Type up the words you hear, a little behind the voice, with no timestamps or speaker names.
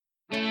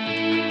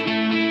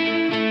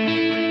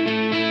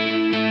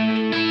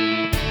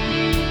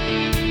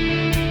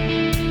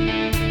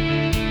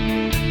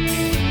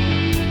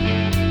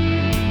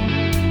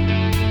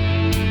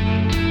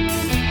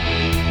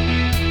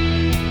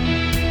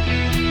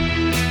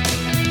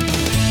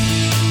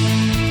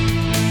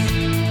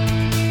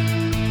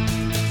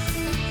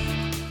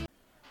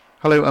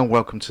Hello and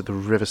welcome to the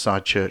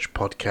Riverside Church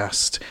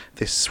podcast.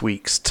 This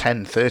week's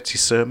 10:30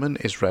 sermon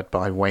is read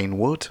by Wayne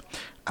Wood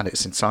and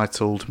it's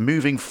entitled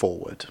Moving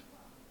Forward.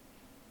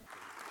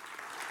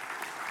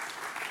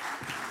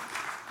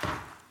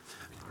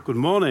 Good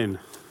morning.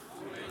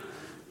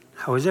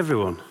 How is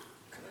everyone?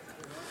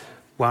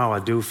 Wow, I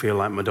do feel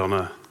like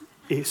Madonna.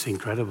 It's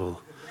incredible.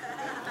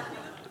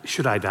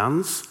 Should I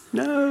dance?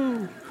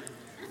 No.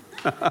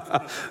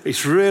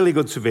 It's really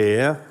good to be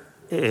here.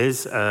 It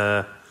is.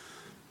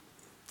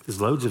 There's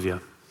loads of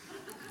you.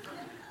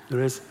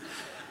 There is.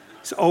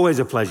 It's always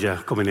a pleasure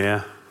coming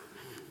here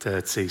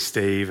to see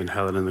Steve and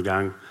Helen and the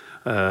gang.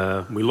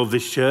 We love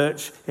this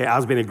church. It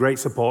has been a great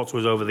support to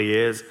us over the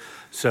years,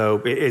 so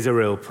it is a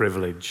real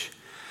privilege.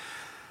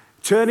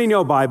 Turn in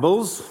your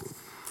Bibles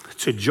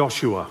to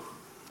Joshua.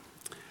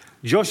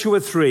 Joshua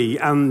 3,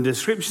 and the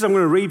scriptures I'm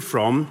going to read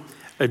from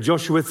are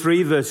Joshua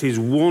 3, verses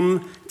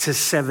 1 to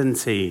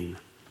 17.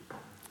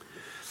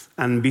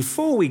 And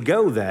before we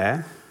go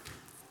there,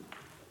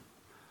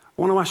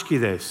 I want to ask you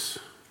this.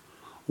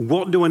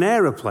 What do an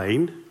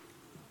aeroplane,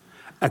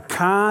 a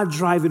car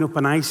driving up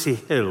an icy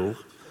hill,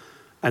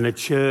 and a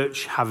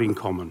church have in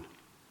common?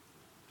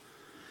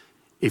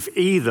 If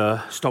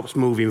either stops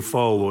moving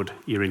forward,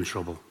 you're in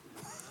trouble.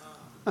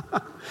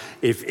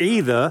 If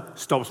either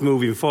stops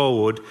moving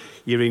forward,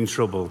 you're in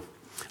trouble.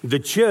 The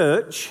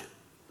church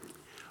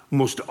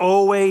must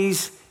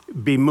always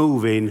be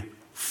moving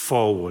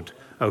forward,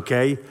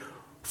 okay?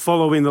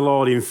 Following the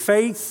Lord in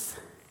faith,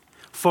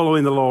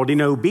 following the Lord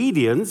in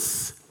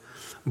obedience,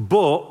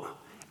 but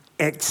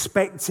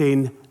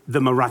expecting the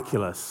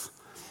miraculous.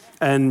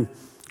 And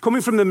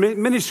coming from the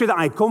ministry that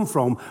I come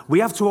from, we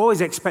have to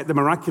always expect the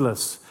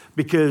miraculous,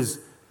 because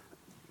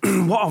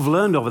what I've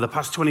learned over the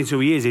past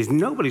 22 years is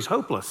nobody's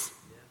hopeless.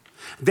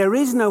 There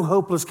is no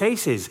hopeless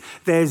cases.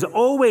 There's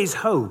always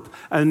hope.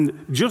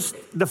 And just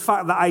the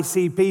fact that I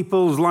see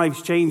people's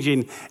lives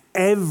changing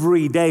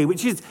every day,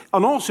 which is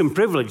an awesome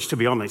privilege, to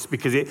be honest,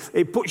 because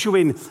it puts you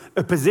in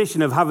a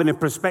position of having a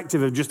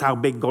perspective of just how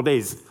big God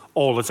is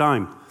all the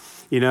time,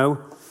 you know?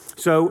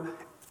 So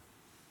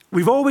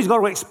we've always got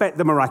to expect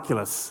the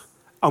miraculous,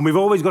 and we've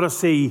always got to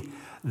see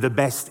the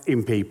best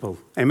in people.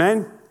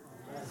 Amen?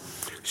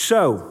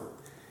 So,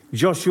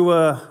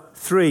 Joshua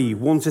 3,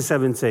 1 to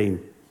 17.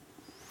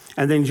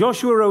 And then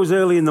Joshua rose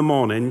early in the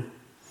morning,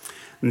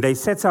 and they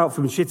set out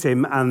from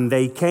Shittim, and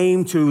they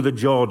came to the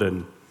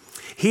Jordan.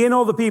 He and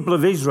all the people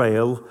of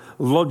Israel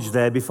lodged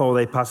there before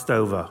they passed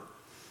over.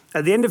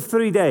 At the end of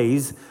 3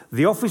 days,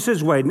 the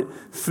officers went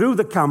through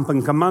the camp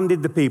and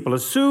commanded the people,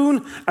 as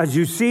soon as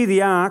you see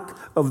the ark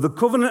of the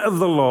covenant of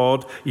the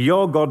Lord,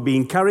 your God,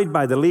 being carried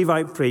by the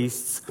Levite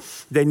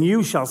priests, then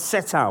you shall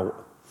set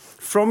out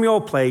from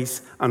your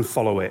place and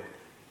follow it.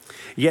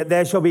 Yet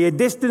there shall be a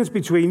distance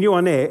between you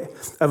and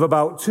it of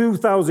about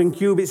 2,000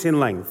 cubits in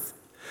length.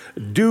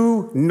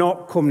 Do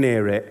not come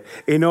near it,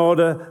 in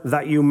order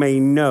that you may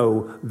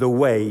know the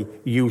way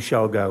you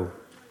shall go.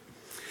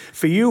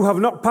 For you have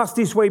not passed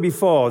this way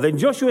before. Then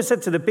Joshua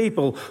said to the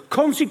people,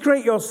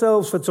 consecrate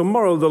yourselves, for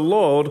tomorrow the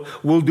Lord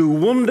will do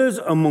wonders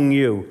among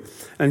you.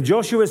 And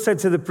Joshua said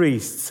to the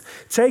priests,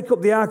 take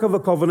up the ark of the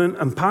covenant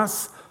and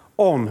pass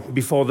on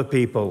before the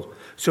people.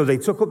 So they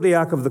took up the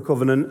ark of the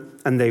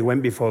covenant and they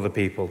went before the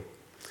people.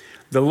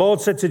 The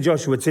Lord said to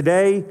Joshua,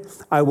 today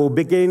I will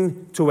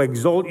begin to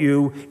exalt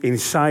you in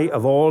sight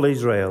of all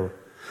Israel,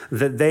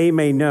 that they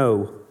may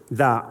know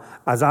that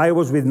as I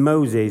was with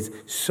Moses,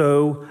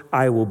 so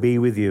I will be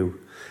with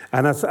you.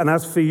 And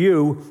as for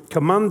you,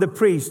 command the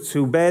priests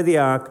who bear the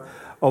ark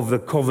of the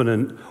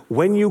covenant,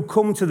 when you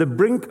come to the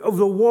brink of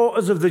the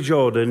waters of the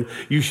Jordan,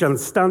 you shall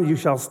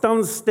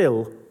stand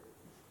still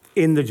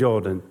in the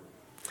Jordan.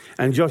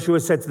 And Joshua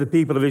said to the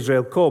people of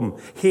Israel, come,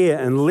 hear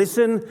and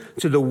listen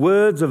to the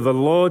words of the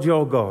Lord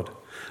your God.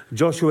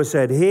 Joshua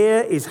said,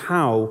 here is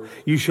how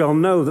you shall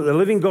know that the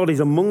living God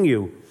is among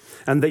you,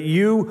 and that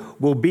you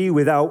will be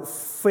without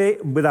fail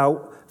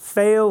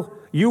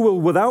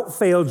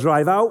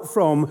drive out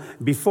from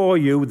before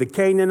you the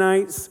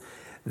Canaanites,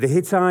 the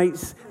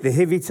Hittites, the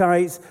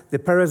Hivites, the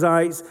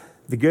Perizzites,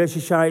 the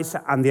Gershishites,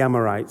 and the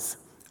Amorites,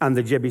 and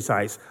the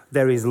Jebusites.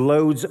 There is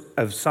loads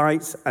of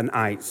sites and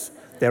ites.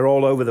 They're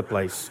all over the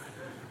place.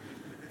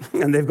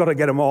 And they've got to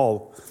get them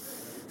all.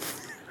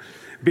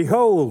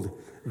 Behold,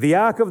 the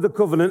ark of the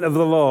covenant of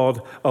the Lord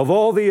of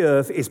all the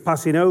earth is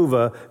passing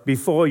over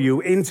before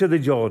you into the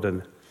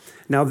Jordan.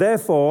 Now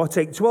therefore,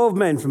 take 12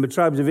 men from the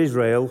tribes of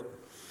Israel,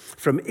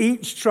 from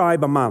each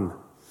tribe a man.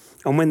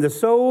 And when the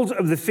soles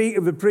of the feet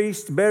of the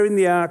priests bearing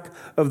the ark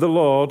of the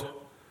Lord,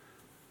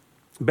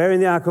 and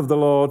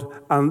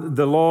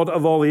the Lord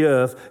of all the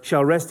earth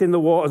shall rest in the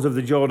waters of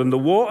the Jordan, the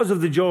waters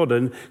of the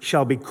Jordan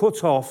shall be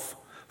cut off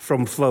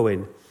from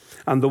flowing,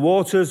 and the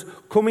waters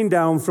coming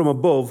down from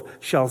above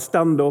shall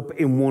stand up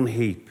in one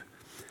heap.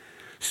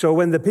 So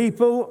when the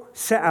people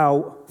set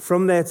out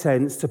from their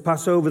tents to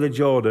pass over the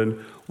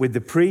Jordan with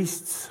the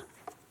priests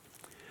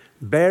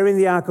bearing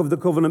the ark of the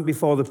covenant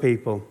before the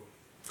people,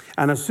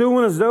 And as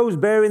soon as those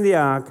bearing the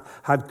ark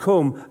had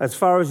come as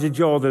far as the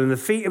Jordan, and the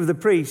feet of the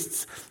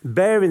priests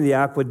bearing the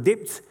ark were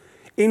dipped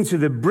into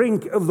the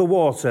brink of the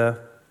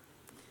water.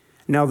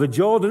 Now the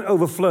Jordan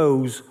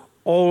overflows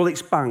all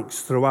its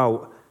banks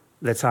throughout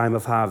the time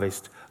of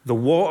harvest. The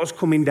waters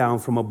coming down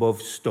from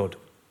above stood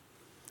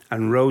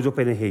and rose up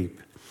in a heap,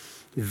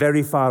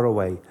 very far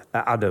away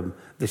at Adam,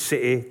 the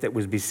city that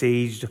was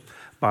besieged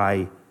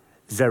by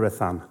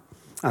Zarethan.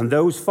 And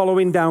those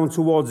following down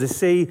towards the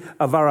sea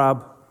of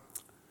Arab,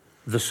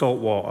 the salt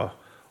water,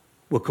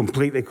 were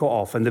completely cut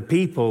off, and the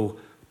people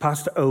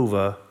passed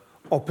over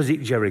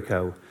opposite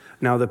Jericho.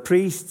 Now the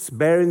priests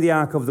bearing the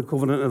ark of the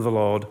covenant of the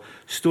Lord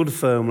stood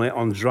firmly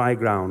on dry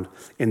ground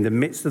in the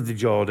midst of the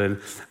Jordan,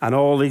 and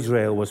all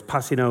Israel was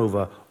passing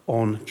over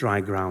on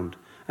dry ground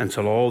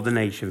until all the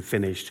nation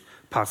finished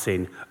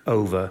passing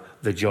over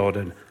the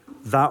Jordan.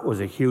 That was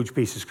a huge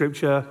piece of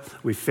scripture.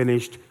 We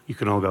finished. You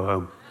can all go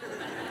home.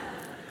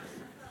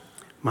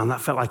 Man,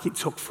 that felt like it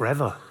took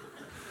forever.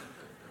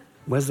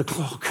 Where's the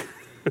clock?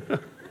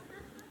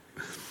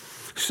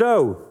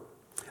 So,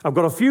 I've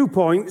got a few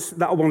points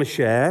that I want to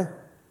share,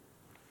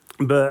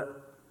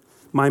 but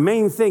my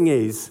main thing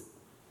is,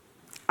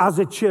 as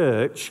a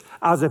church,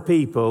 as a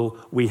people,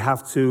 we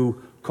have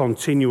to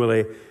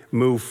continually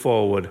move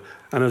forward.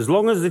 And as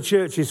long as the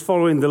church is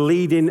following the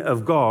leading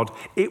of God,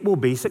 it will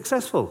be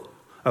successful,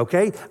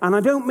 okay? And I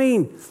don't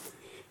mean,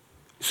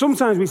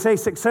 sometimes we say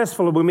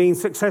successful and we mean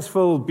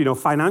successful,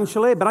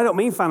 financially, but I don't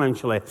mean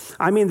financially.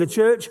 I mean the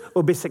church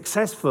will be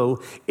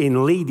successful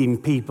in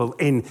leading people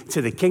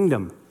into the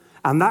kingdom.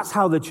 And that's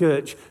how the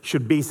church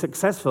should be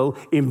successful,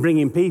 in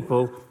bringing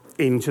people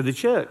into the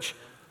church,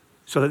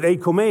 so that they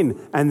come in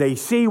and they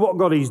see what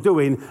God is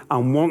doing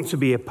and want to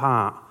be a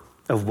part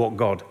of what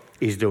God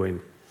is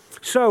doing.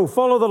 So,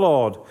 follow the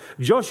Lord.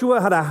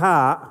 Joshua had a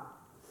heart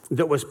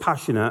that was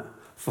passionate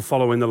for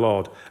following the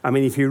Lord. I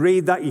mean, if you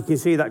read that, you can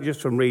see that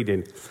just from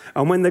reading.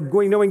 And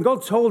when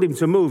God told him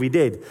to move, he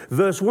did.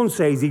 Verse 1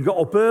 says he got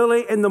up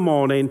early in the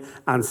morning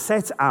and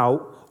set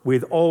out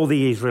with all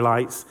the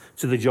Israelites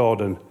to the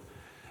Jordan.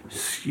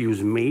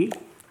 Excuse me.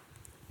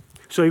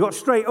 So he got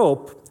straight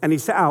up and he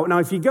set out. Now,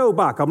 if you go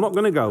back, I'm not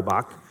going to go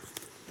back,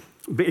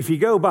 but if you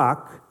go back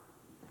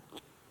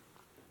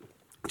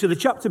to the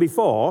chapter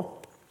before,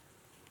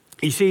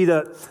 you see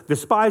that the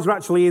spies were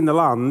actually in the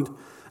land,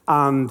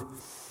 and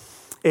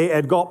it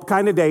had got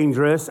kind of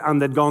dangerous,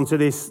 and they'd gone to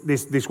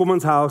this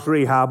woman's house,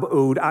 Rahab,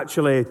 who'd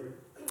actually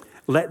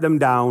let them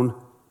down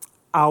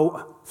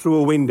out through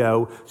a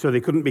window so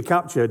they couldn't be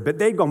captured. But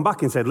they'd gone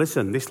back and said,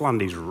 listen, this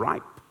land is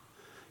ripe.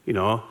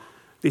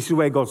 This is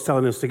where God's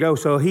telling us to go.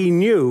 So he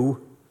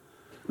knew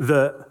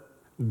that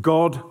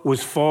God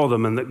was for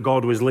them and that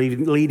God was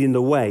leading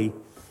the way.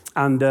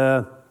 And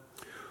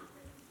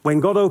when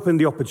God opened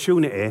the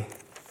opportunity,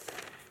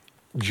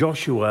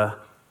 Joshua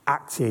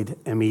acted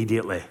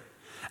immediately.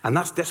 And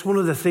that's one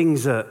of the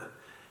things that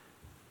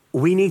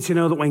we need to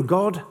know, that when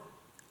God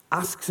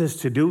asks us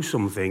to do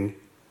something,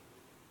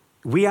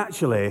 we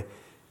actually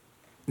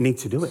need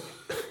to do it.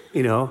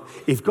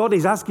 If God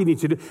is asking you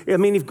to do,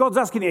 if God's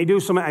asking you to do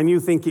something and you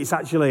think it's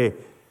actually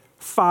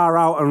far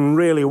out and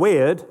really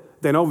weird,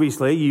 then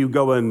obviously you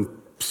go and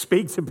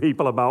speak to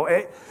people about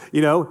it,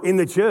 in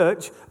the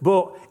church.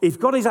 But if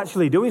God is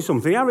actually doing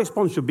something, our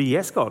response should be,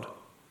 yes, God.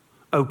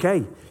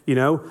 Okay,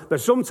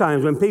 But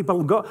sometimes when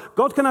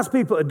God can ask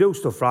people to do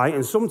stuff, right?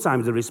 And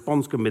sometimes the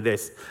response can be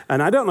this.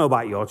 And I don't know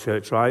about your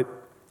church, right?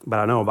 But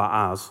I know about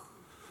ours.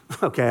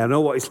 Okay, I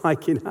know what it's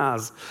like in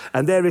ours.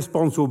 And their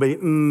response will be,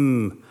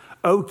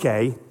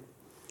 okay,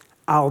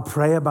 I'll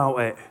pray about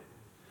it.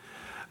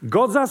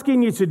 God's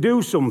asking you to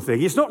do something.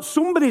 It's not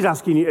somebody's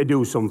asking you to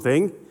do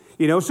something.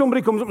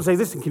 Somebody comes up and says,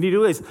 listen, can you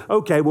do this?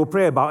 Okay, we'll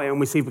pray about it and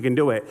we'll see if we can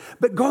do it.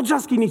 But God's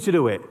asking you to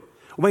do it.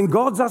 When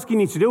God's asking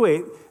you to do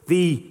it,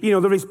 the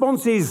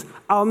response is,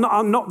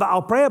 not that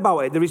I'll pray about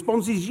it. The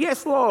response is,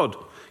 yes, Lord.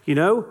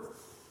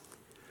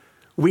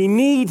 We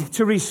need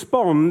to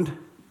respond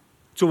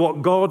to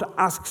what God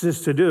asks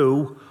us to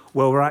do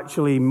while we're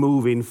actually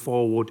moving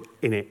forward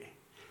in it.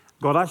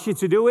 God asks you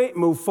to do it,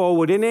 move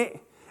forward in it.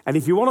 And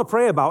if you want to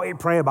pray about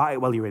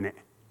it while you're in it.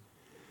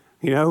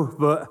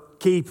 But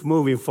keep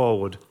moving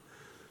forward.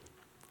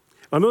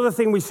 Another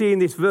thing we see in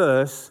this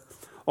verse,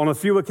 on a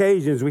few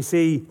occasions, we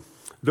see,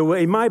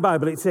 in my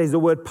Bible, it says the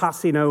word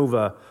passing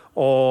over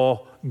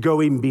or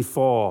going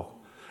before.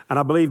 And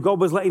I believe God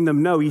was letting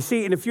them know. You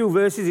see it in a few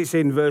verses. It's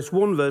in verse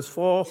 1, verse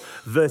 4,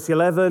 verse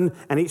 11,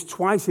 and it's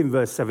twice in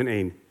verse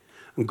 17.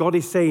 And God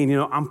is saying,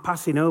 I'm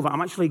passing over.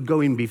 I'm actually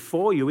going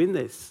before you in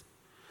this.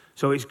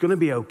 So it's going to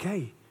be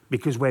okay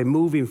because we're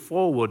moving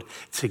forward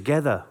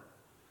together,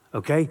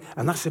 okay?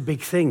 And that's a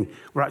big thing.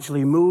 We're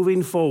actually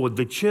moving forward.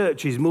 The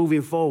church is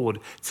moving forward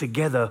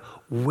together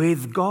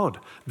with God.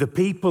 The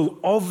people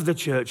of the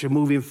church are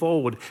moving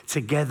forward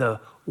together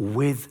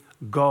with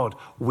God.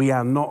 We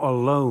are not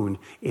alone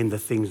in the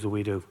things that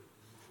we do.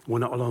 We're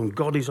not alone.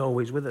 God is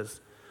always with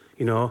us,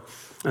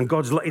 And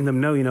God's letting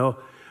them know,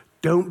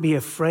 don't be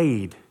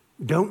afraid.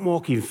 Don't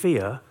walk in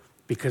fear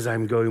because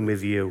I'm going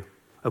with you,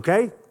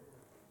 okay?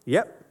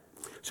 Yep.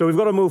 So we've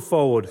got to move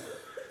forward.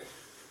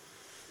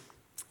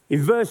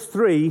 In verse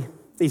 3,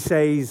 he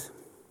says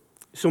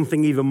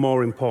something even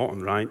more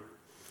important, right?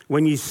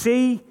 When you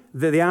see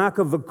that the Ark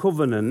of the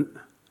Covenant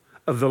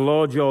of the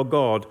Lord your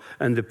God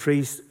and the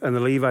priests and the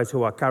Levites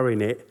who are carrying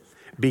it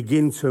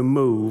begin to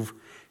move,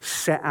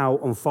 set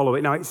out and follow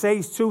it. Now, it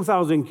says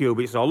 2,000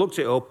 cubits. So I looked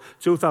it up.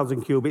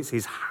 2,000 cubits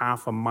is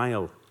half a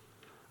mile.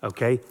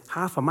 Okay?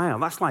 Half a mile.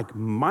 That's like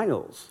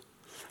miles.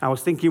 I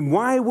was thinking,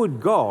 why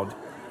would God,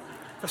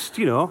 just,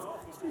 it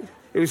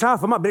was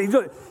half a mile. But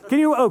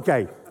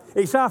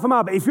it's half a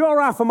mile. But if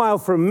you're half a mile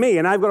from me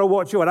and I've got to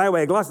watch you and I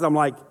wear glasses, I'm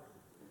like,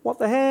 what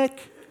the heck?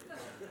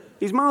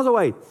 He's miles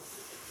away.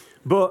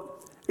 But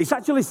it's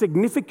actually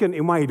significant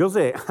in why he does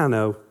it. I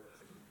know.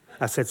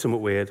 I said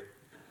something weird.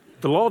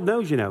 The Lord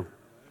knows,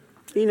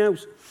 He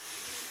knows.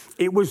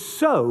 It was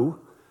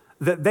so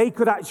that they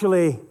could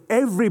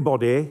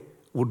everybody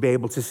would be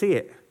able to see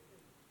it.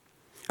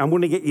 I'm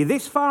going to get you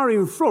this far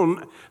in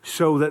front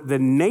so that the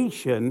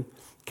nation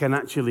can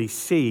actually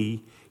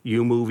see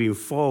you moving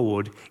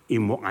forward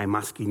in what I'm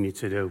asking you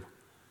to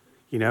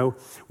do.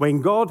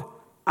 When God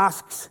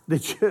asks the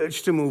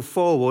church to move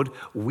forward,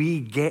 we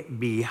get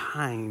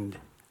behind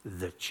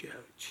the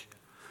church.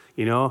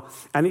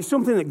 And it's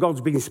something that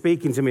God's been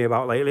speaking to me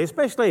about lately,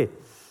 especially,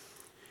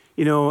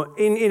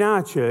 in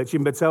our church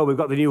in Bethel, we've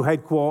got the new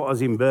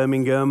headquarters in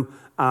Birmingham,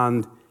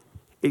 and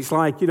it's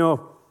like,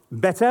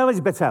 Bethel is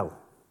Bethel,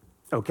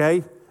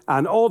 okay?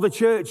 And all the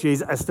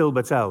churches are still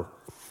Bethel,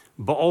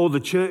 but all the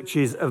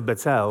churches of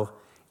Bethel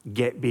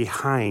get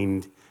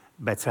behind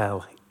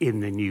Bethel in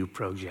the new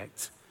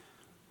project.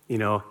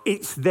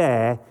 It's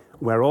there,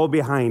 we're all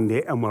behind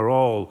it, and we're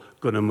all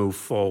going to move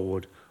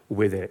forward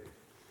with it.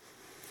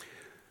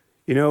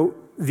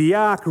 The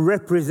ark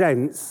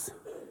represents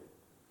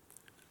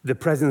the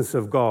presence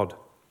of God.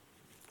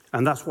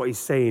 And that's what he's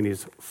saying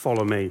is,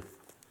 follow me.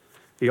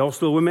 Are you all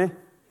still with me?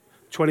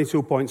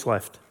 22 points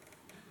left.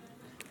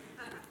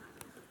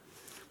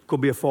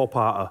 Could be a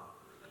four-parter.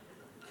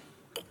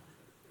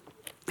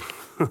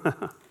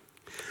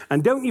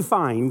 And don't you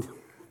find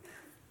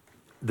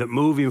that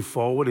moving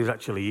forward is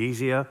actually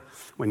easier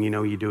when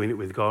you're doing it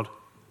with God?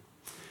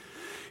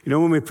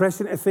 When we press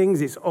into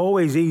things, it's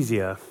always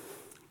easier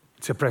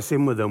to press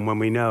in with them when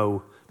we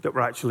know that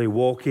we're actually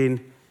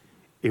walking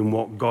in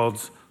what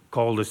God's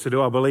called us to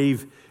do. I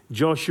believe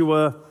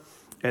Joshua,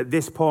 at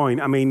this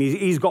point,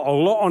 he's got a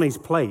lot on his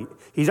plate.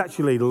 He's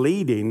actually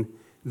leading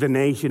the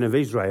nation of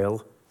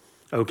Israel,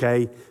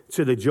 okay,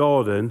 to the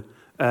Jordan.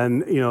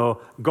 And,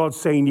 God's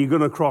saying you're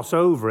going to cross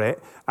over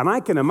it. And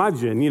I can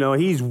imagine,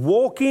 he's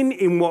walking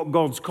in what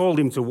God's called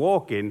him to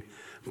walk in.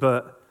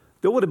 But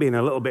there would have been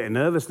a little bit of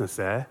nervousness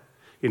there.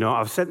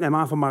 I've sent them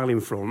half a mile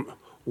in front.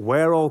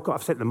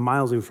 I've sent them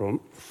miles in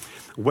front.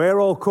 We're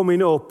all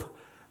coming up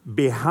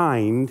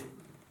behind,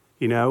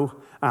 and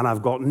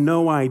I've got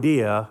no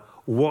idea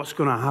what's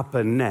going to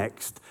happen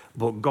next,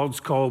 but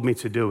God's called me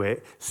to do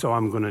it, so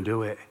I'm going to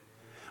do it.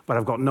 But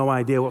I've got no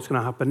idea what's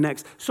going to happen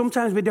next.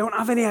 Sometimes we don't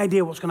have any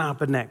idea what's going to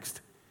happen next.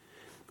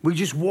 We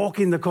just walk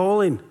in the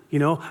calling,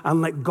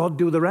 and let God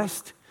do the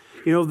rest.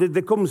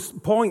 There comes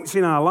points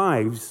in our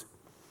lives,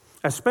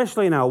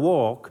 especially in our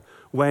walk,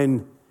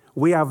 when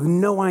we have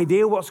no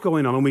idea what's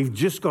going on, and we've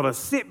just got to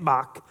sit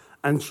back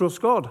and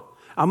trust God.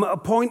 I'm at a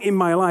point in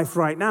my life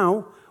right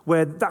now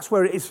where that's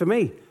where it is for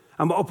me.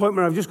 I'm at a point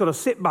where I've just got to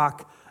sit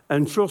back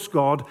and trust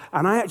God,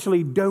 and I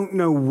actually don't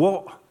know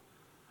what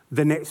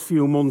the next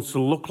few months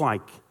will look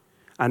like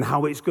and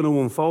how it's going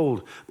to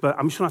unfold. But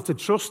I'm just going to have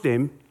to trust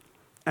him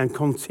and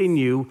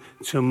continue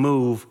to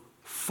move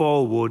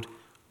forward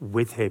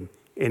with him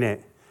in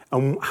it.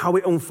 And how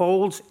it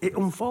unfolds.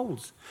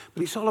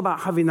 But it's all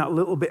about having that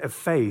little bit of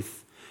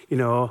faith,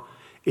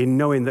 in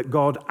knowing that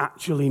God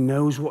actually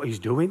knows what he's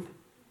doing.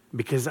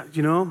 Because,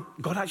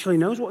 God actually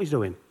knows what he's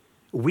doing.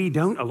 We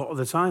don't a lot of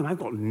the time. I've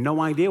got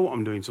no idea what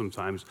I'm doing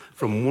sometimes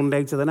from one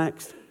day to the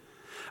next.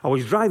 I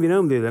was driving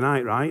home the other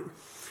night, right?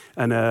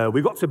 And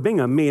we got to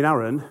Bingham, me and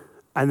Aaron,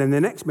 and then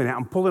the next minute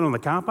I'm pulling on the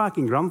car park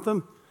in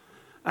Grantham.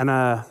 And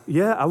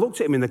I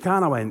looked at him in the car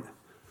and I went,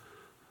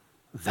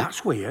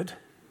 that's weird.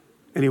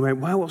 And he went,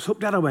 well, what's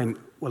up, Dad? I went,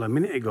 well, a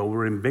minute ago we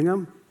were in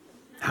Bingham.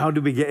 How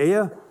did we get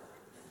here?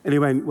 And he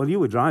went, well, you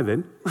were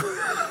driving.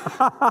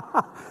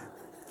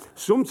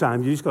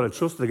 Sometimes you just got to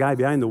trust the guy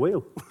behind the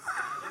wheel.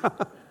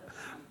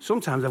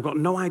 Sometimes I've got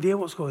no idea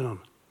what's going on,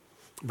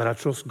 but I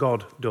trust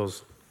God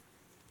does.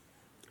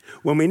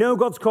 When we know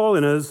God's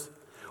calling us,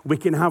 we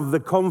can have the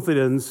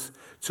confidence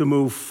to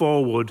move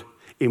forward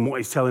in what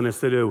he's telling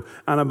us to do.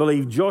 And I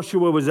believe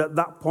Joshua was at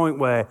that point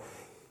where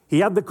he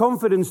had the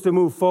confidence to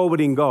move forward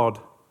in God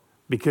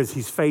because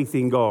his faith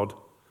in God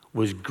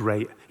was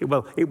great.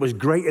 It was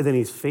greater than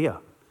his fear.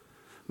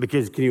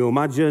 Because can you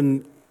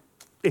imagine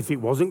if it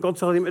wasn't God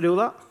telling him to do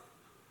that?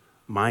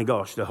 My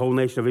gosh, the whole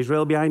nation of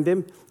Israel behind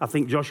him. I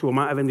think Joshua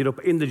might have ended up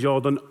in the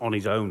Jordan on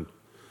his own,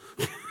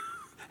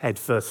 head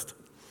first.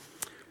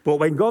 But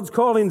when God's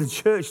calling the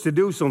church to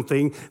do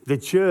something, the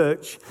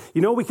church,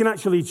 we can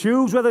actually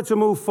choose whether to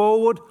move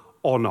forward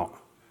or not.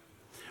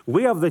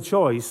 We have the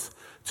choice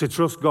to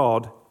trust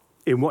God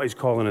in what he's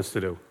calling us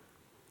to do.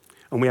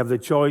 And we have the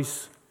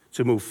choice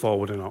to move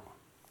forward or not.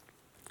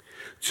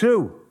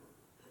 2,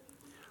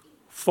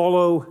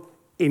 follow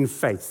in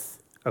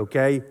faith,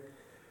 okay?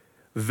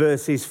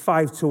 Verses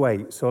 5 to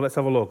 8. So let's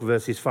have a look,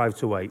 verses 5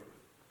 to 8.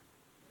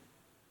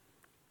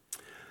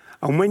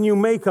 And when you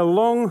make a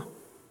long...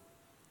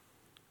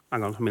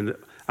 Hang on,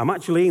 I'm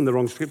actually in the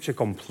wrong scripture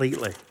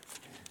completely.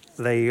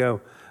 There you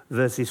go.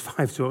 Verses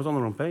 5 to... I was on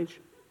the wrong page.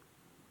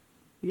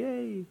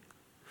 Yay.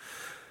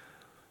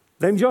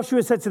 Then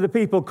Joshua said to the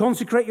people,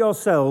 consecrate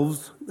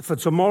yourselves, for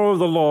tomorrow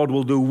the Lord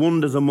will do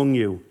wonders among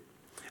you.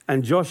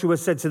 And Joshua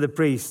said to the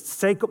priests,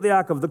 take up the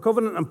ark of the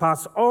covenant and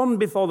pass on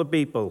before the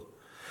people.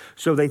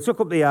 So they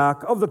took up the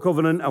ark of the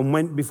covenant and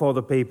went before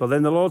the people.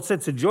 Then the Lord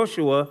said to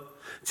Joshua,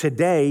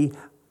 today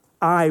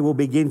I will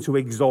begin to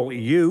exalt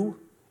you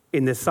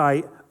in the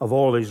sight of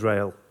all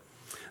Israel,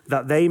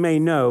 that they may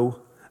know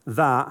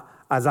that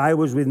as I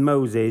was with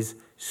Moses,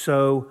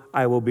 so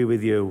I will be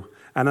with you.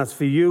 And as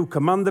for you,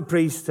 command the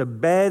priests to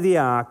bear the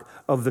ark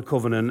of the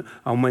covenant,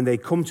 and when they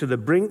come to the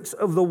brinks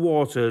of the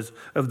waters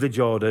of the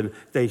Jordan,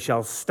 they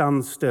shall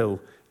stand still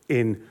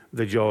in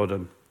the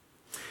Jordan.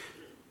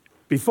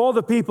 Before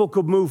the people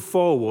could move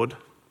forward,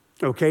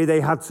 okay, they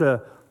had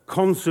to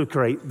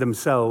consecrate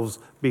themselves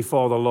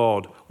before the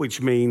Lord,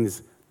 which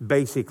means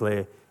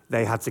basically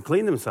they had to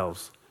clean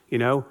themselves, you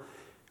know.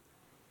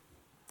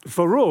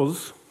 For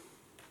us,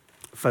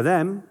 for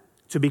them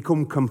to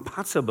become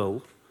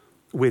compatible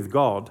with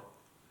God,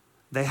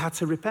 they had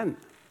to repent.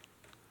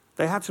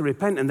 They had to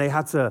repent and they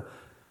had to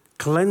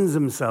cleanse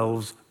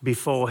themselves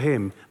before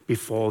him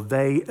before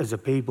they, as a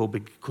people,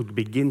 could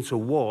begin to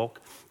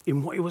walk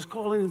in what he was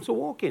calling them to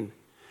walk in.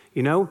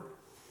 You know?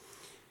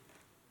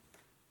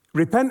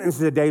 Repentance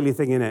is a daily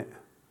thing, innit?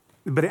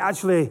 But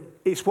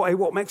it's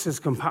what makes us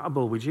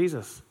compatible with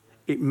Jesus.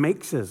 It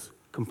makes us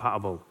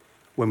compatible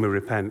when we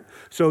repent.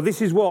 So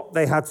this is what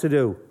they had to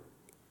do.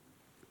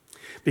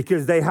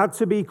 Because they had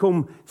to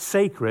become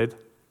sacred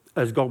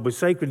as God was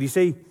sacred. You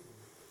see,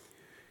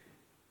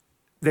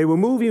 they were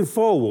moving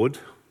forward.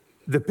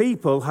 The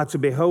people had to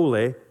be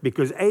holy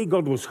because A,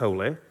 God was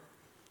holy,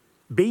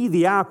 B,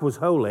 the ark was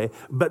holy,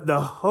 but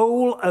the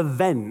whole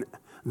event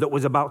that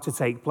was about to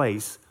take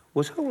place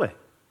was holy.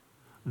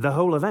 The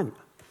whole event.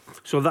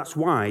 So that's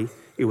why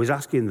he was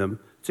asking them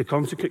to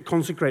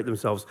consecrate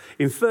themselves.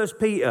 In 1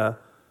 Peter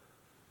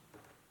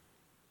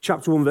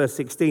chapter 1, verse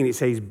 16, it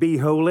says, be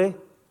holy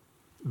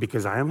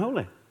because I am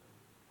holy.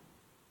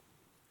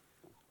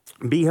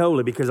 Be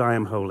holy because I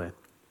am holy.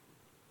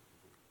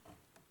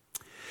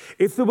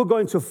 If they were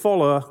going to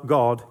follow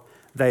God,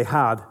 they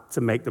had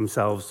to make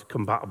themselves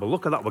compatible.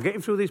 Look at that. We're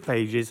getting through these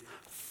pages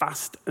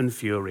fast and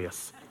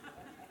furious.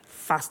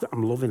 Fast.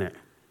 I'm loving it.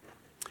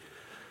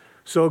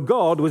 So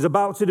God was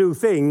about to do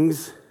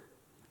things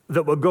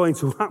that were going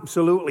to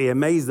absolutely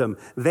amaze them.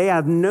 They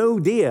had no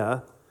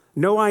idea,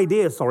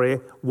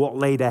 what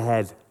laid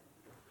ahead.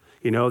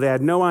 You know, they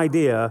had no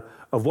idea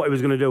of what he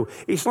was going to do.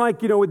 It's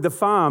like, you know, with the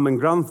farm in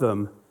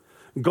Grantham,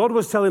 God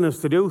was telling us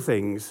to do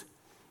things,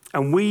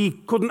 and we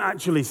couldn't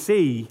actually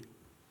see,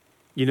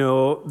 you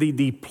know,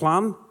 the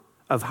plan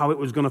of how it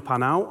was going to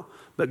pan out.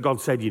 But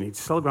God said, you need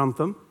to sell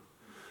Grantham.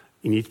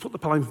 You need to put the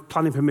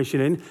planning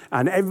permission in.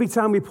 And every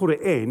time we put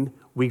it in,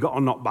 we got a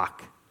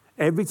knockback.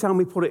 Every time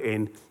we put it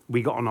in,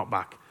 we got a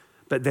knockback.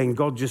 But then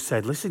God just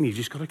said, listen, you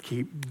just got to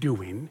keep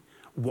doing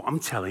what I'm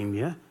telling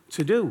you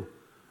to do.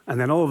 And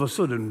then all of a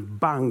sudden,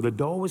 bang, the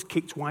door was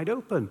kicked wide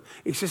open.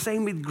 It's the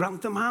same with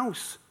Grantham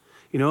House.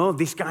 You know,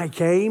 this guy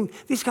came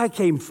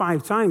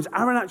 5 times.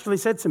 Aaron actually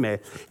said to me,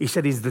 he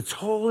said, he's the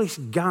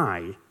tallest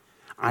guy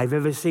I've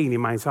ever seen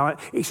in my entire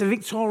life. It's a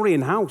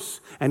Victorian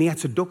house, and he had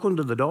to duck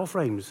under the door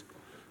frames.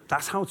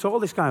 That's how tall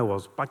this guy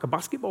was, like a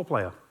basketball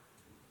player.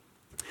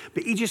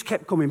 But he just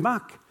kept coming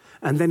back.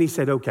 And then he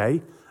said,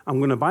 okay, I'm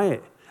going to buy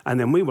it. And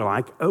then we were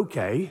like,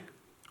 okay,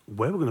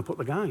 where are we going to put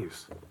the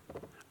guys?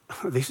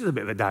 This is a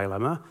bit of a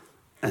dilemma.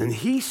 And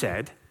he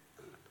said,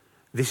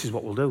 this is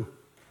what we'll do.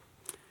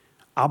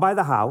 I'll buy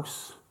the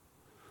house,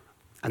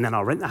 and then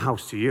I'll rent the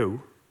house to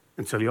you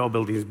until your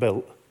building is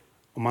built.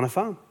 I'm on a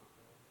farm.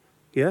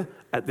 Yeah?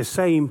 At the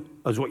same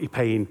as what you're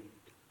paying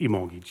your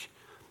mortgage.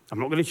 I'm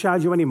not going to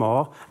charge you any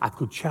more. I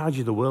could charge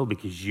you the world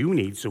because you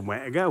need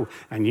somewhere to go,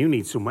 and you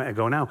need somewhere to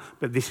go now.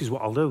 But this is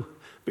what I'll do.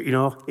 But, you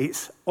know,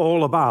 it's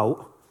all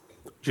about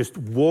just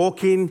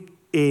walking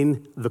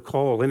in the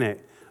call, innit?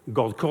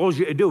 God calls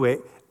you to do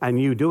it,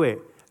 and you do it.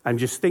 And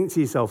just think to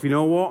yourself, you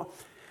know what?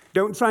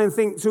 Don't try and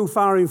think too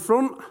far in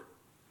front,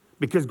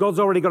 because God's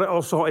already got it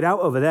all sorted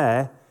out over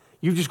there.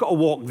 You've just got to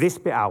walk this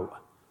bit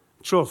out.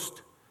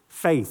 Trust,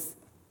 faith,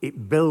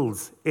 it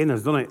builds in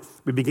us, doesn't it?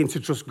 We begin to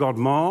trust God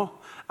more.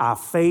 Our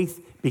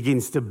faith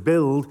begins to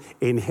build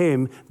in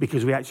him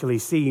because we actually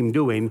see him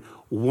doing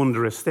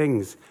wondrous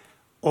things.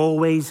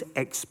 Always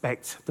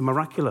expect the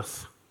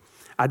miraculous.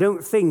 I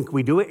don't think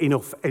we do it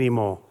enough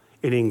anymore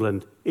in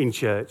England, in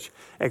church.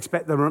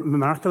 Expect the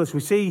miraculous. We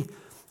see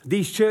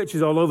these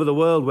churches all over the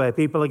world where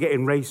people are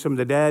getting raised from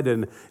the dead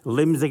and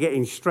limbs are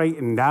getting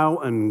straightened out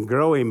and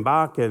growing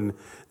back and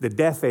the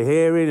deaf are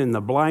hearing and the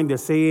blind are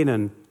seeing.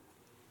 And,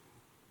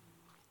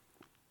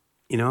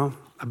 you know,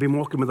 I've been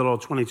walking with the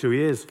Lord 22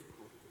 years.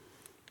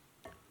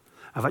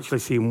 I've actually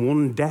seen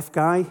one deaf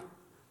guy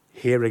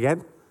hear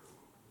again.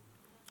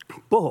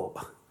 But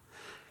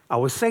I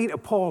was saying to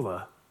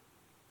Paula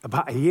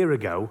about a year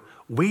ago,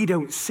 we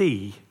don't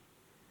see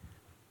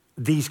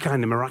these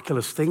kind of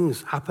miraculous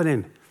things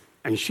happening.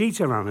 And she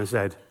turned around and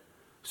said,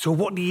 so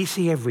what do you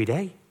see every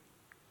day?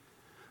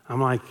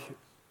 I'm like,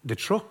 the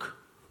truck,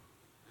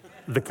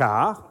 the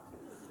car,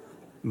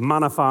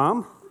 manor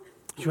farm.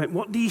 She went,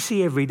 what do you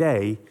see every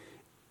day?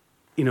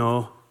 You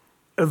know,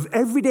 of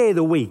every day of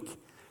the week,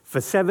 for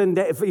 7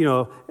 days,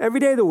 every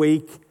day of the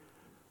week,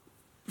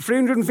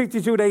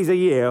 352 days a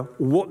year,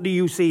 what do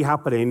you see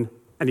happening?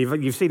 And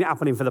you've seen it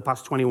happening for the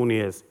past 21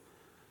 years.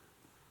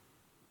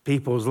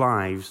 People's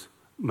lives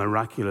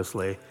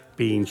miraculously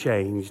being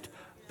changed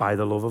by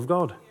the love of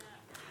God.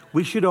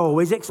 We should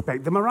always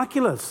expect the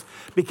miraculous,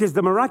 because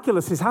the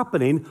miraculous is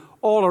happening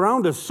all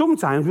around us.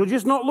 Sometimes we're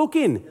just not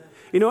looking.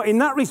 You know, in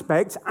that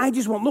respect, I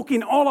just wasn't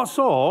looking. All I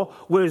saw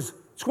was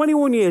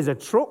 21 years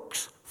of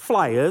trucks,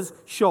 flyers,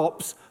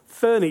 shops,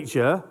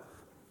 furniture,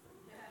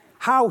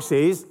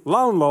 houses,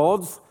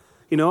 landlords.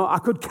 You know, I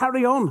could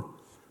carry on,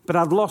 but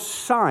I'd lost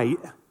sight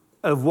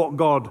of what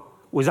God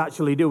was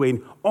actually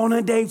doing on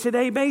a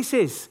day-to-day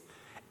basis.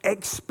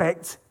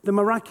 Expect the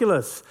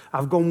miraculous.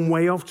 I've gone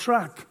way off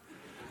track.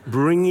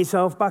 Bring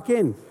yourself back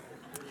in.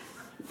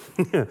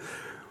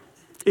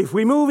 If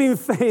we move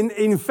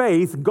in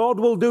faith, God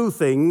will do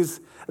things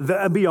that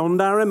are beyond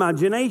our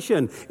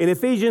imagination. In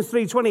Ephesians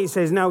 3:20, it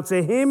says, now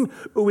to him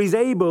who is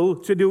able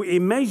to do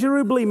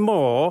immeasurably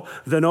more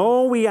than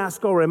all we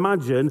ask or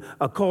imagine,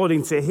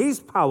 according to his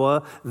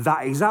power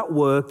that is at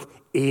work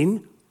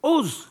in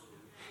us.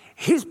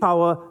 His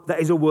power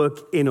that is at work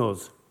in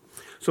us.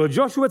 So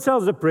Joshua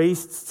tells the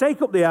priests,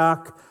 take up the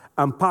ark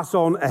and pass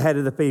on ahead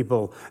of the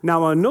people.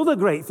 Now, another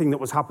great thing that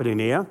was happening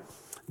here,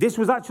 this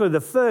was actually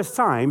the first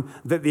time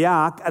that the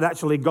ark had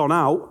actually gone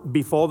out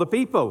before the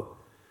people.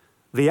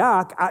 The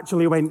ark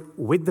actually went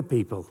with the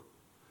people,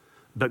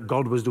 but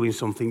God was doing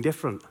something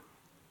different.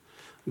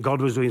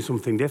 God was doing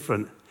something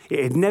different.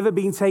 It had never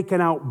been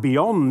taken out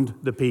beyond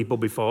the people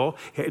before.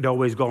 It had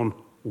always gone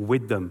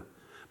with them.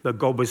 But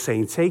God was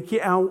saying, take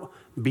it out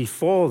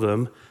before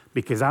them,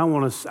 because I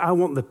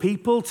want the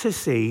people to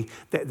see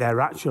that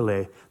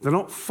they're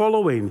not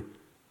following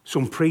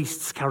some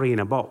priests carrying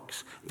a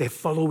box. They're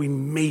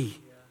following me,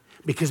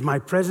 because my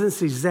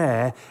presence is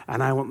there,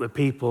 and I want the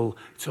people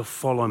to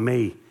follow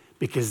me,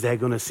 because they're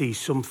going to see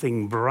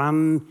something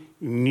brand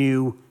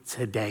new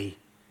today.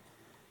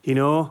 You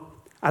know,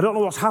 I don't know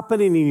what's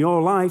happening in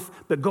your life,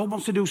 but God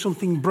wants to do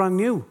something brand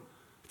new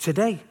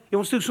today. He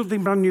wants to do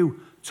something brand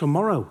new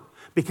tomorrow,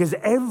 because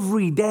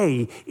every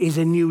day is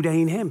a new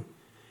day in him.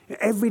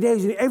 Every day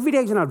is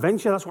an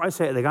adventure. That's what I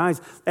say to the guys.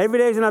 Every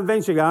day is an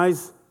adventure,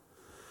 guys.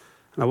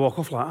 And I walk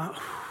off like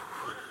that.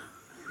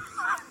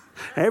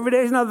 Every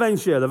day is an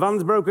adventure. The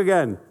van's broke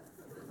again.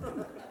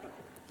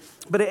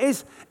 But it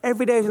is.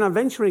 Every day is an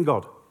adventure in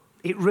God.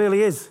 It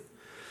really is.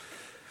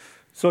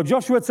 So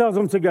Joshua tells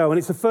them to go, and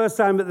it's the first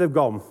time that they've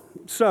gone.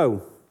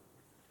 So,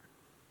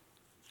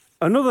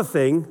 another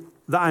thing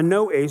that I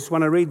notice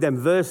when I read them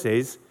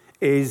verses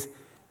is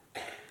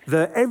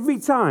that every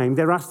time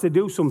they're asked to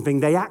do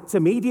something, they act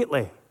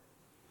immediately.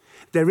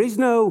 There is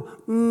no,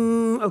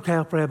 okay,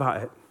 I'll pray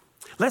about it.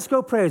 Let's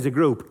go pray as a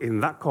group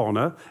in that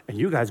corner, and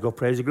you guys go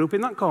pray as a group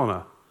in that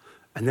corner,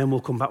 and then we'll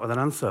come back with an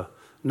answer.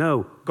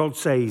 No, God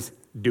says,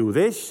 do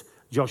this.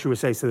 Joshua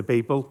says to the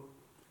people,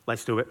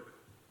 let's do it.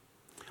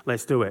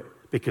 Let's do it,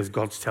 because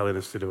God's telling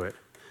us to do it.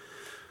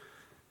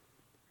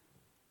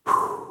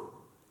 Whew.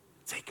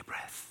 Take a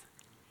breath.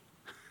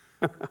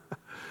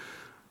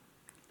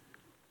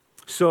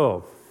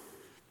 So,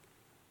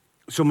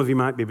 some of you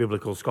might be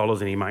biblical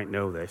scholars and you might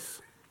know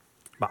this,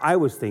 but I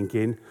was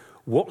thinking,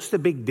 what's the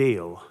big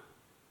deal?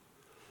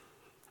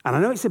 And I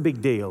know it's a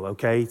big deal,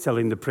 okay,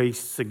 telling the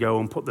priests to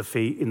go and put the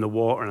feet in the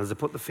water, and as they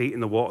put the feet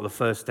in the water, the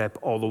first step,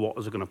 all the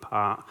waters are going to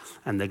part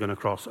and they're going to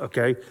cross,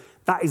 okay?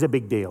 That is a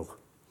big deal.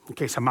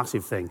 Okay, it's a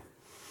massive thing.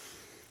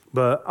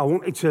 But I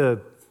wanted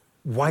to,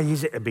 why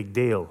is it a big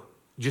deal?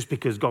 Just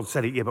because God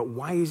said it, yeah, but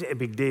why is it a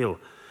big deal?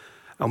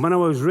 And when I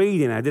was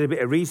reading, I did a bit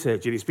of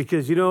research, and it's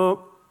because, you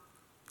know,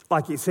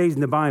 like it says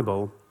in the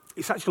Bible,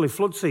 it's actually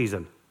flood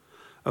season,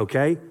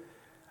 okay?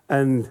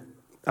 And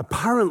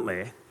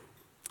apparently,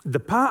 the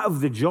part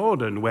of the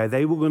Jordan where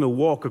they were going to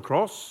walk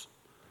across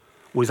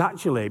was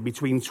actually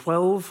between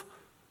 12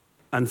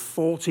 and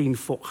 14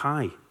 foot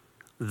high,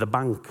 the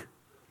bank,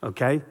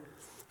 okay?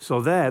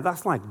 So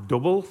that's like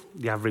double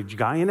the average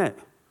guy, innit?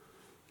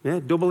 Yeah,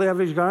 double the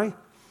average guy.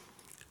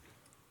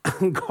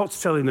 And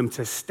God's telling them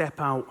to step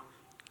out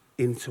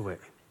into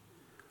it.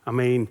 I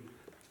mean,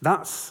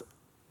 that's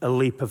a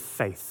leap of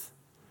faith.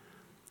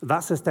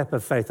 That's a step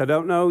of faith. I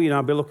don't know, you know,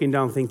 I'll be looking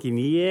down thinking,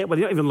 yeah, well,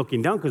 you're not even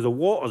looking down because the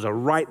waters are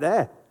right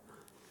there.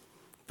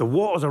 The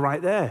waters are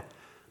right there.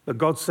 But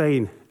God's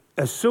saying,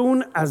 as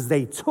soon as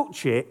they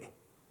touch it,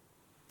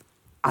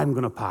 I'm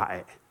going to part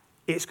it.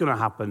 It's going to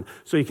happen.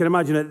 So you can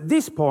imagine at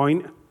this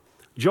point,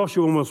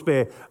 Joshua must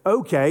be,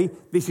 okay,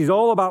 this is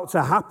all about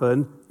to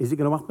happen. Is it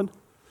going to happen?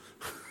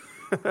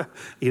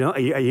 Are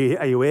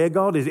you here,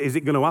 God? Is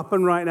it going to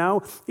happen right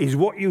now? Is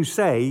what you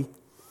say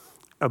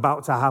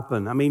about to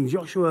happen? I mean,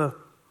 Joshua,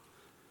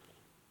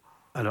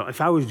 I don't know,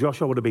 if I was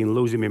Joshua, I would have been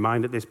losing my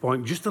mind at this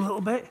point just a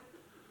little bit.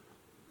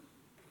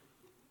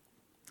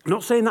 I'm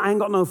not saying that I ain't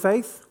got no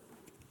faith.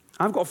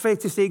 I've got faith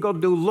to see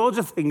God do loads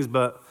of things,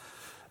 but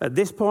at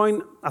this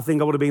point, I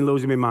think I would have been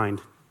losing my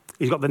mind.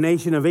 He's got the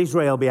nation of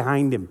Israel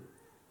behind him,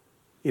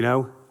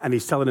 and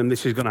he's telling them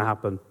this is going to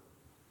happen.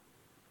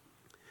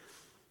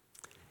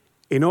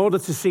 In order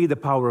to see the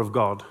power of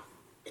God,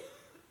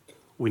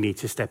 we need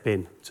to step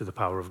in to the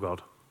power of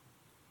God.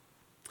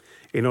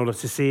 In order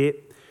to see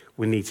it,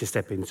 we need to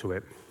step into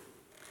it.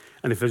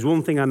 And if there's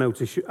one thing I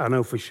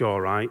know for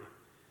sure, right?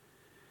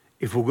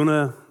 If we're going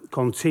to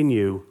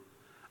continue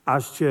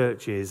as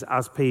churches,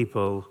 as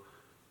people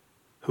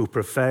who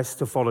profess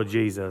to follow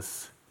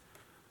Jesus,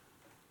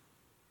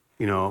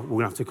 we're going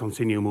to have to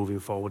continue moving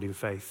forward in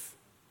faith.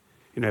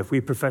 If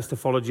we profess to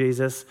follow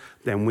Jesus,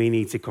 then we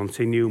need to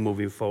continue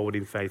moving forward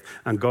in faith.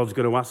 And God's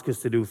going to ask us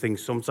to do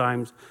things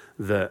sometimes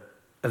that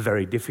are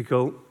very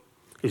difficult.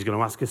 He's going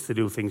to ask us to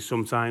do things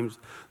sometimes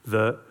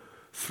that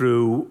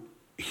through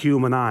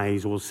human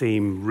eyes will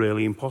seem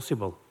really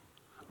impossible.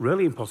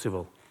 Really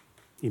impossible,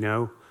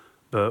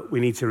 But we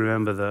need to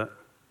remember that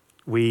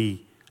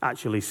we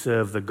actually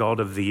serve the God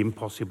of the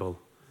impossible.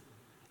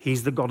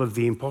 He's the God of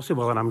the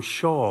impossible, and I'm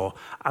sure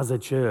as a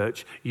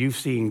church, you've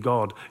seen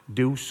God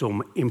do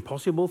some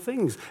impossible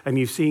things, and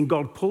you've seen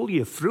God pull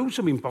you through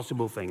some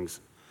impossible things,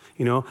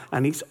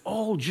 and it's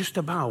all just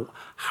about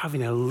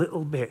having a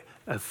little bit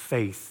of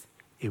faith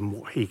in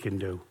what he can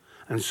do.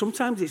 And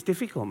sometimes it's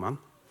difficult, man.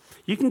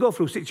 You can go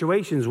through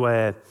situations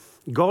where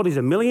God is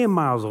a million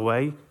miles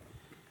away,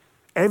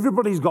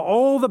 everybody's got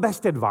all the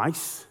best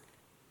advice,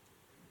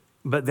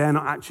 but they're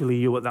not actually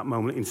you at that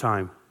moment in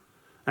time,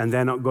 and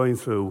they're not going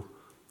through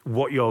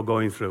what you're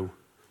going through.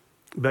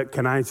 But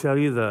can I tell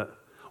you that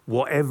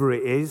whatever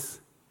it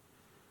is,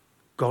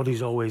 God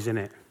is always in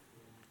it.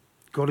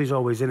 God is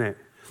always in it.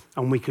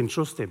 And we can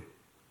trust him.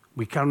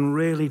 We can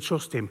really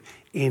trust him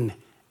in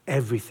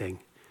everything.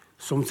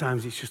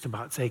 Sometimes it's just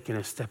about taking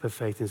a step of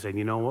faith and saying,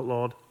 you know what,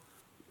 Lord?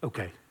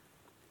 Okay.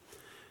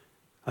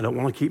 I don't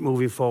want to keep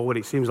moving forward.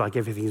 It seems like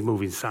everything's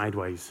moving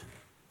sideways.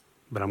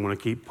 But I'm going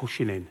to keep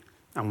pushing in.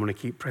 I'm going to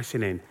keep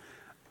pressing in.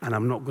 And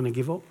I'm not going to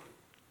give up.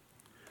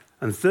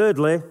 And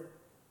thirdly,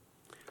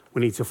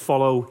 we need to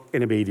follow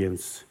in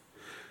obedience.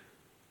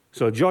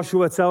 So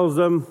Joshua tells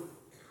them,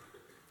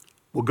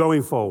 we're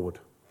going forward.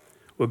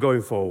 We're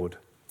going forward.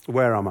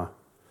 Where am I?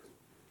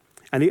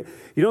 And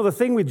the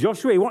thing with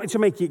Joshua, he wanted to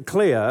make it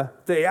clear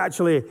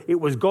that it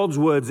was God's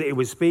words that he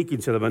was speaking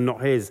to them and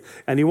not his.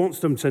 And he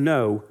wants them to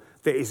know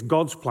that it's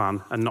God's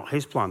plan and not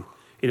his plan.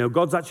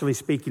 God's actually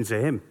speaking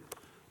to him.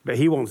 But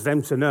he wants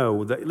them to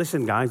know that,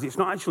 listen, guys, it's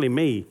not actually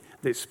me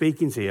that's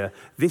speaking to you.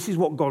 This is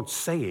what God's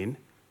saying,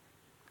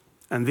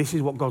 and this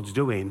is what God's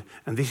doing,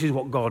 and this is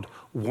what God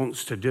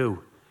wants to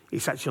do.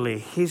 It's actually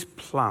his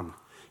plan.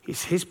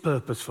 It's his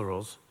purpose for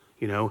us.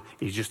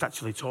 He's just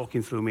actually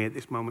talking through me at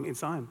this moment in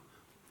time.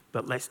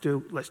 But let's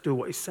do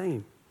what he's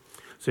saying.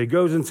 So he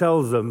goes and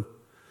tells them,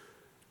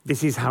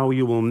 this is how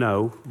you will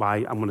know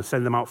I'm going to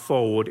send them out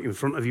forward in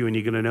front of you, and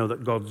you're going to know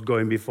that God's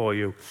going before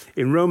you.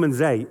 In Romans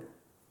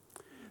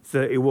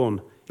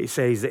 8:31, it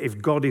says that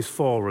if God is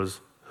for us,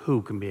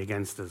 who can be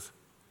against us?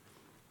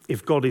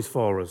 If God is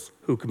for us,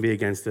 who can be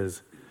against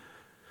us?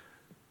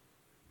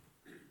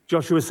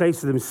 Joshua says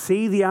to them,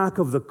 see the ark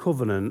of the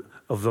covenant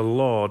of the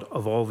Lord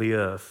of all the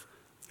earth.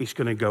 It's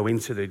going to go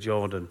into the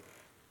Jordan.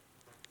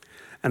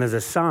 And as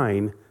a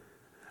sign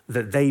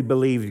that they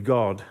believed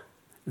God,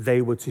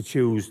 they were to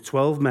choose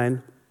 12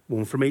 men,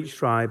 one from each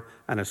tribe,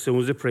 and as soon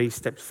as the priest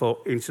stepped foot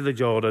into the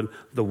Jordan,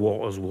 the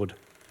waters would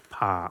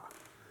part.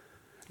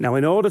 Now,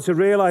 in order to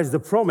realize the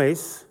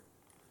promise,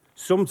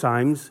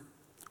 sometimes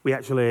we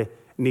actually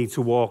need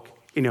to walk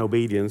in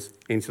obedience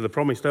into the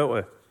promise, don't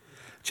we?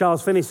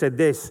 Charles Finney said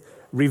this,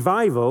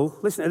 revival,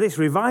 listen to this,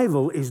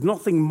 revival is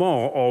nothing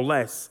more or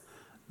less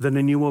than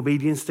a new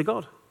obedience to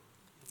God.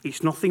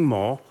 It's nothing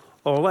more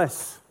or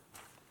less.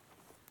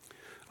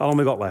 How long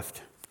we got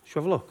left?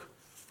 Should we have a look?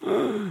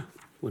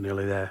 We're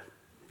nearly there.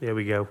 Here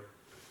we go.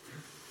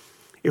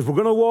 If we're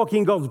going to walk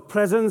in God's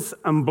presence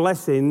and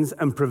blessings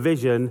and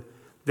provision,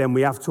 then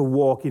we have to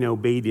walk in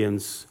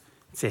obedience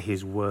to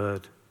his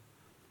word.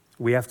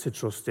 We have to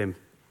trust him.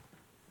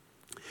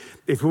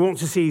 If we want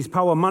to see his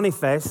power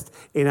manifest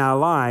in our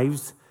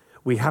lives,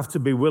 we have to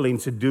be willing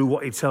to do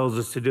what he tells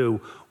us to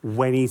do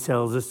when he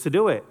tells us to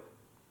do it.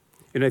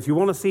 If you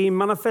want to see him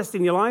manifest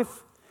in your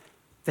life,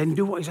 then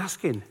do what he's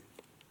asking.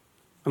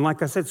 And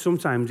like I said,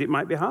 sometimes it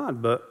might be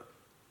hard, but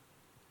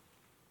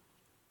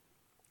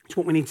it's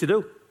what we need to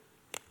do.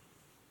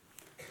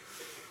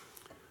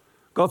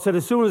 God said,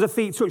 as soon as the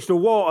feet touch the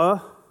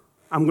water,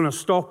 I'm going to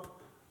stop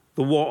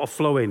the water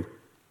flowing.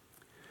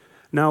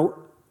 Now,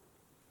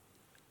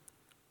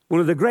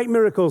 one of the great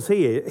miracles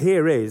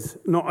here is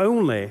not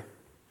only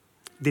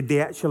did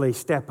they actually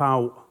step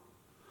out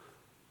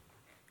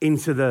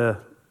into the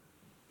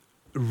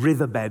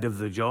riverbed of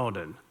the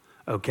Jordan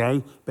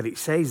okay? But it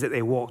says that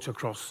they walked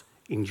across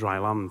in dry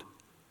land.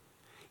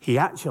 He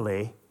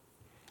actually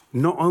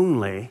not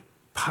only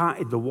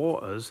parted the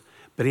waters,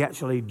 but he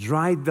actually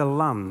dried the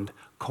land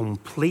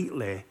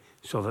completely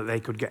so that they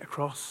could get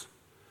across.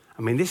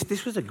 I mean,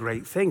 this was a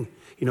great thing.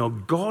 You know,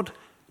 God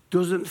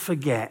doesn't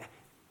forget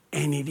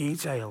any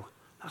detail.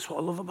 That's what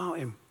I love about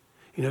him.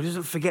 You know, he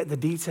doesn't forget the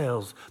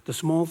details, the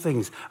small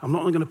things. I'm not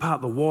only going to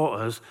part the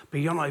waters, but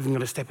you're not even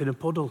going to step in a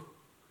puddle.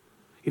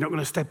 You're not going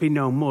to step in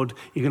no mud.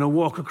 You're going to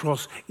walk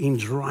across in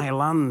dry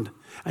land,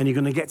 and you're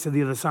going to get to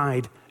the other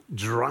side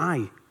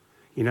dry.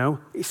 You know,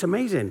 it's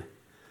amazing.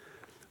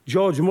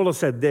 George Muller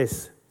said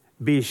this: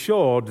 be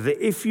assured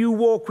that if you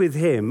walk with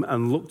him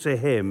and look to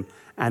him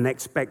and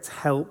expect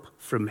help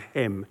from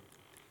him,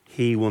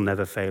 he will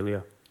never fail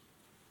you.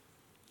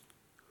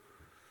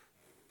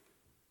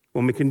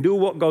 When we can do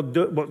what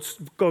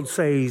God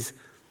says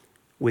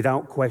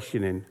without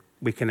questioning,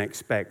 we can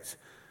expect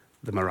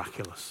the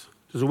miraculous.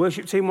 Does the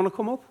worship team want to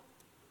come up?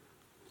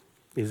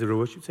 Is there a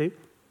worship team?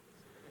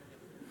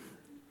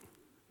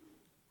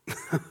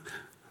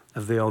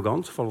 Have they all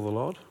gone to follow the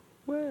Lord?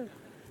 Where?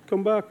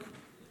 Come back.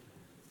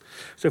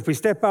 So if we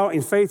step out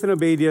in faith and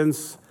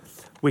obedience,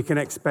 we can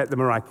expect the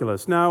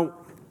miraculous. Now,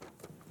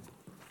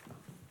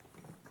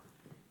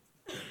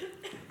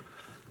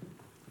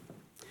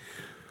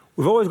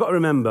 we've always got to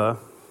remember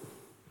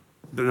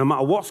that no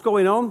matter what's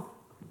going on,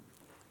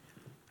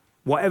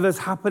 whatever's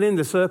happening,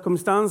 the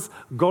circumstance,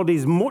 God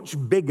is much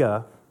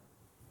bigger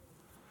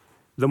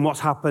than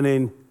what's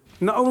happening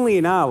not only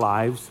in our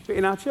lives, but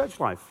in our church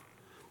life.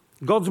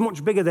 God's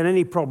much bigger than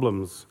any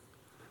problems,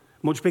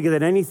 much bigger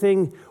than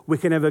anything we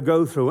can ever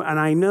go through. And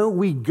I know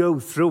we go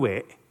through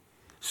it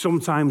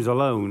sometimes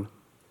alone,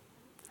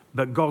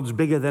 but God's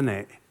bigger than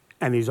it,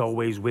 and he's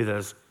always with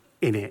us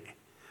in it.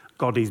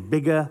 God is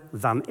bigger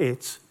than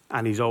it,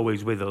 and he's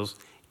always with us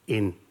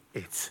in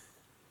it.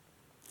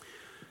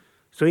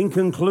 So in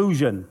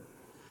conclusion,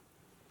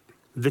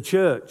 the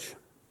church,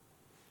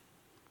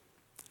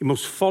 it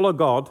must follow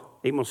God,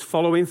 it must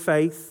follow in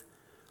faith,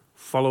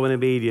 follow in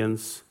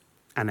obedience,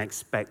 and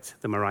expect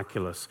the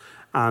miraculous.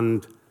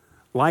 And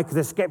like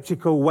the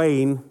skeptical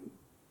Wayne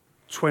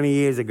 20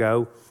 years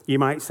ago, you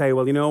might say,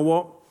 well, you know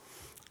what?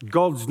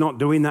 God's not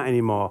doing that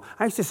anymore.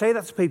 I used to say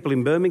that to people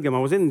in Birmingham. I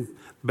was in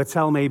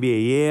Bethel maybe a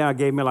year. I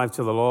gave my life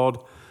to the Lord.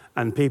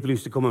 And people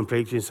used to come and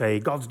preach and say,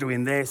 God's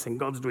doing this and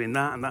God's doing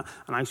that and that.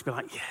 And I used to be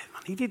like, yeah,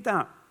 man, he did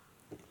that.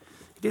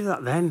 He did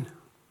that then,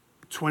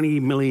 20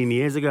 million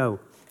years ago.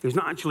 He's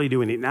not actually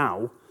doing it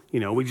now. You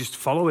know, we just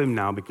follow him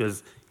now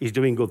because he's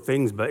doing good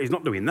things, but he's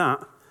not doing that.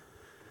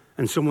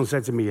 And someone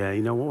said to me, yeah,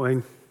 you know what,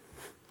 Wayne?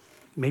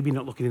 Maybe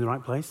not looking in the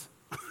right place.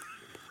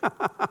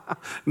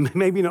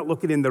 Maybe not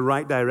looking in the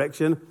right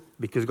direction,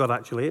 because God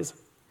actually is.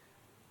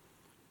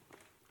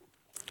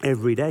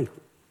 Every day.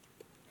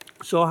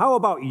 So how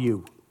about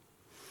you?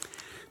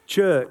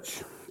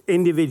 Church,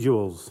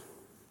 individuals.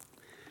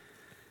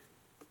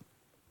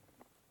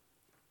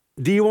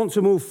 Do you want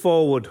to move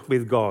forward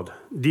with God?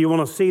 Do you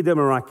want to see the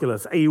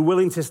miraculous? Are you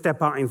willing to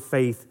step out in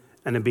faith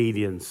and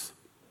obedience?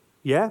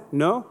 Yeah?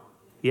 No?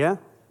 Yeah?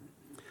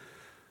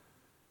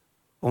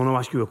 I want to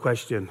ask you a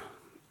question.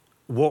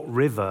 What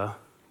river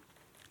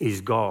is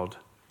God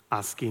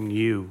asking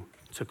you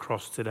to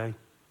cross today?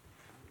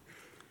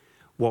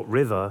 What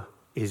river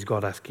is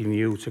God asking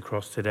you to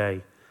cross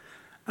today?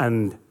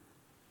 And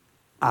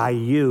are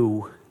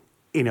you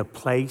in a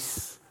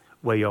place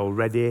where you're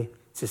ready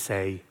to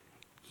say,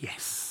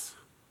 yes?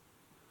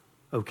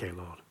 Okay,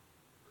 Lord,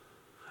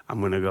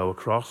 I'm going to go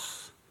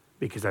across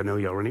because I know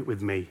you're in it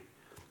with me.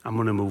 I'm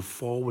going to move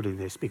forward in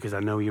this because I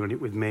know you're in it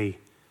with me.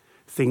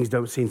 Things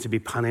don't seem to be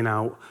panning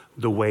out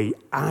the way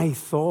I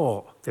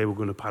thought they were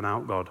going to pan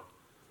out, God.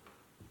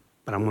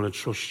 But I'm going to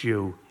trust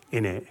you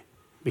in it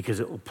because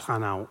it will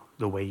pan out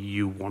the way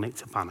you want it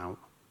to pan out.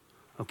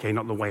 Okay,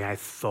 not the way I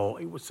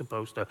thought it was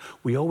supposed to.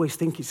 We always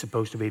think it's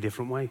supposed to be a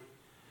different way.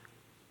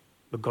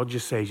 But God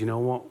just says, you know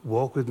what?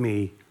 Walk with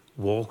me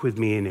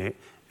in it,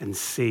 and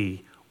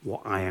see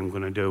what I am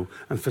going to do.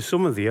 And for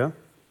some of you,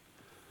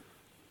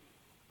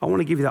 I want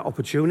to give you that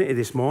opportunity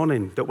this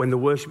morning that when the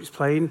worship is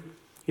playing,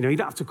 you know, you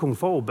don't have to come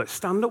forward, but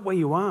stand up where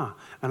you are.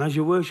 And as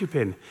you're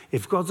worshiping,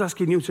 if God's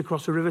asking you to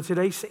cross the river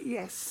today, say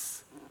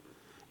yes.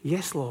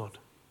 Yes, Lord.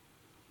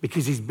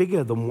 Because he's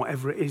bigger than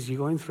whatever it is you're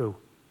going through.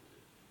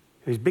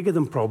 He's bigger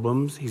than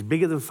problems. He's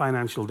bigger than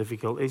financial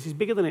difficulties. He's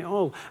bigger than it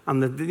all.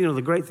 And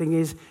the great thing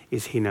is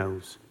he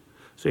knows.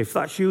 So if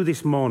that's you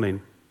this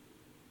morning,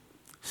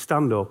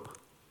 stand up,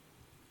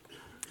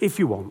 if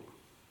you want,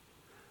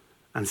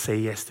 and say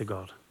yes to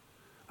God.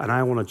 And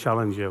I want to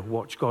challenge you,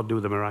 watch God do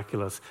the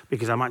miraculous,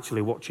 because I'm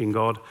actually watching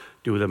God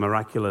do the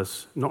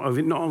miraculous, not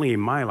only in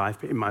my life,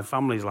 but in my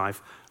family's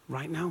life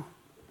right now.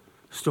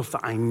 Stuff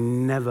that I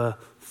never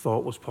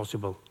thought was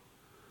possible,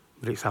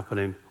 but it's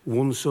happening.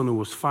 One son who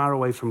was far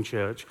away from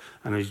church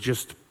and has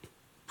just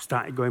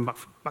started going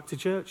back to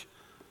church.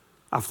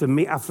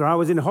 After I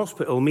was in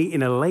hospital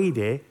meeting a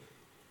lady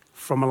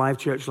from Alive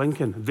Church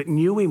Lincoln that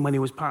knew him when he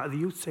was part of the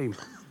youth team.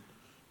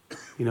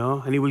 You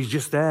know, and he was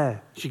just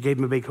there. She gave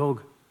him a big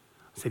hug.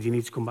 I said, you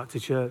need to come back to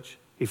church.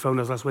 He phoned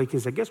us last week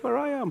and said, guess where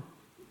I am?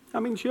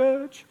 I'm in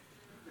church.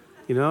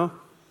 You know?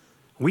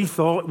 We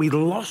thought we'd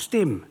lost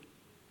him.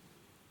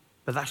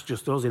 But that's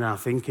just us in our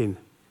thinking.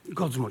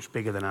 God's much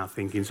bigger than our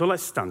thinking. So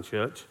let's stand,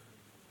 church.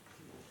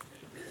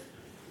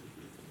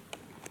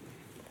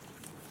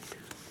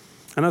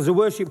 And as the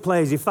worship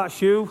plays, if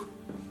that's you,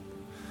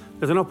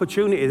 there's an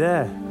opportunity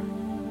there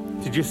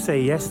to just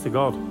say yes to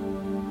God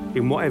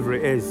in whatever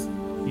it is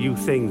you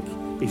think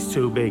is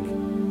too big.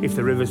 If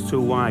the river's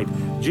too wide,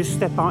 just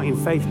step out in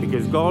faith,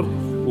 because God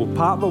will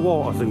part the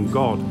waters and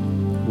God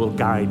will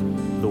guide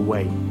the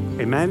way.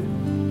 Amen?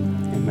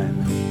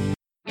 Amen.